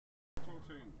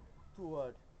To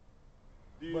what?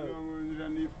 The Well, long range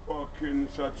and the fucking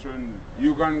short range.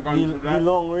 You can The control that.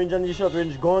 long range and the short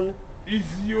range gun. Is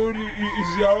your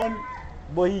own?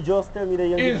 But he just tell me that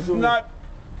you give it It's to me. not.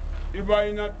 If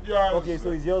I not yours. Okay,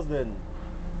 so it's yours then.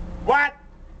 What?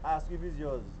 Ask if it's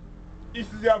yours. It's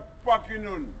your fucking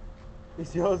own.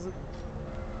 It's yours?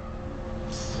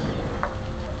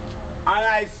 And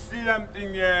I see them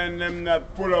thing here and them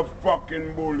that full of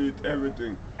fucking bullet,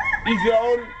 everything. It's your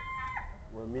own.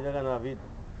 Well, me not gonna have it.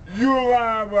 You gonna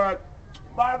have a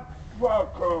bad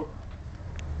fucker.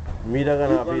 Me not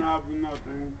gonna You have gonna it. have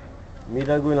nothing. Me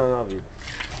not gonna have it.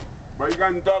 But you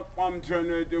can talk pumpkin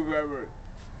with you forever.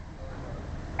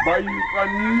 But you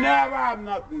can never have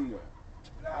nothing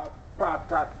there.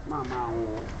 Patat mama.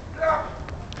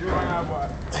 You gonna have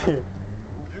what?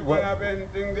 You gonna have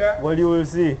anything there? Well, you will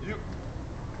see.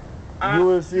 You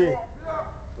will see.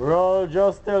 Roll,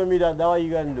 just tell me that. That's what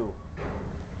you can do.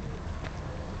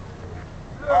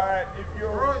 Alright, if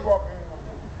you're fucking.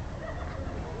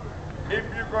 If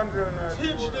you control that.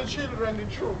 Teach the children the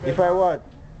truth. If I what?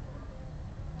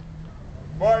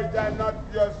 Boy, that's not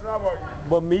just about you.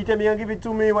 But me tell me and give it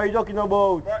to me. What you talking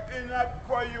about? But it's not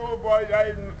for you, boy.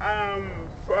 I'm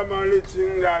family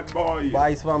thing that boy.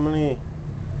 By his family.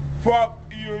 Fuck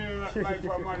you, you're not my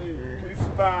family. It's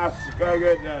fast, I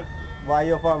get that. By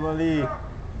your family.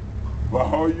 But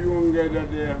how you gonna get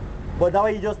that there? But that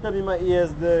way you just tell me in my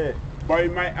ears there. By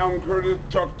my uncle to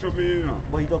talk to me, you know.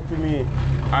 But he talk to me.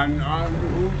 And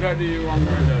who daddy you want to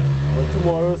get that? But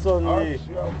tomorrow Sunday.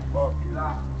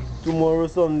 Tomorrow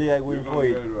Sunday I going for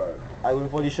it. Right. I going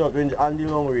for the short range and the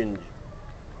long range.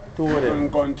 Two of You them.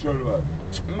 can control what?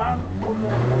 Man,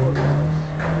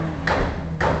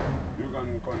 you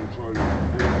can control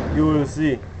it. You will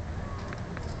see.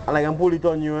 And I can pull it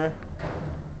on you, eh?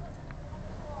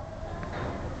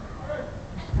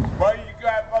 But you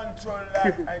can't control that,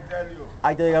 I tell you.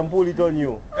 I tell you I can pull it on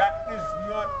you. That is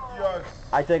not yours.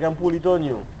 I tell you I can pull it on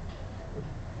you.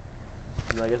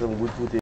 You know, I get some good footage.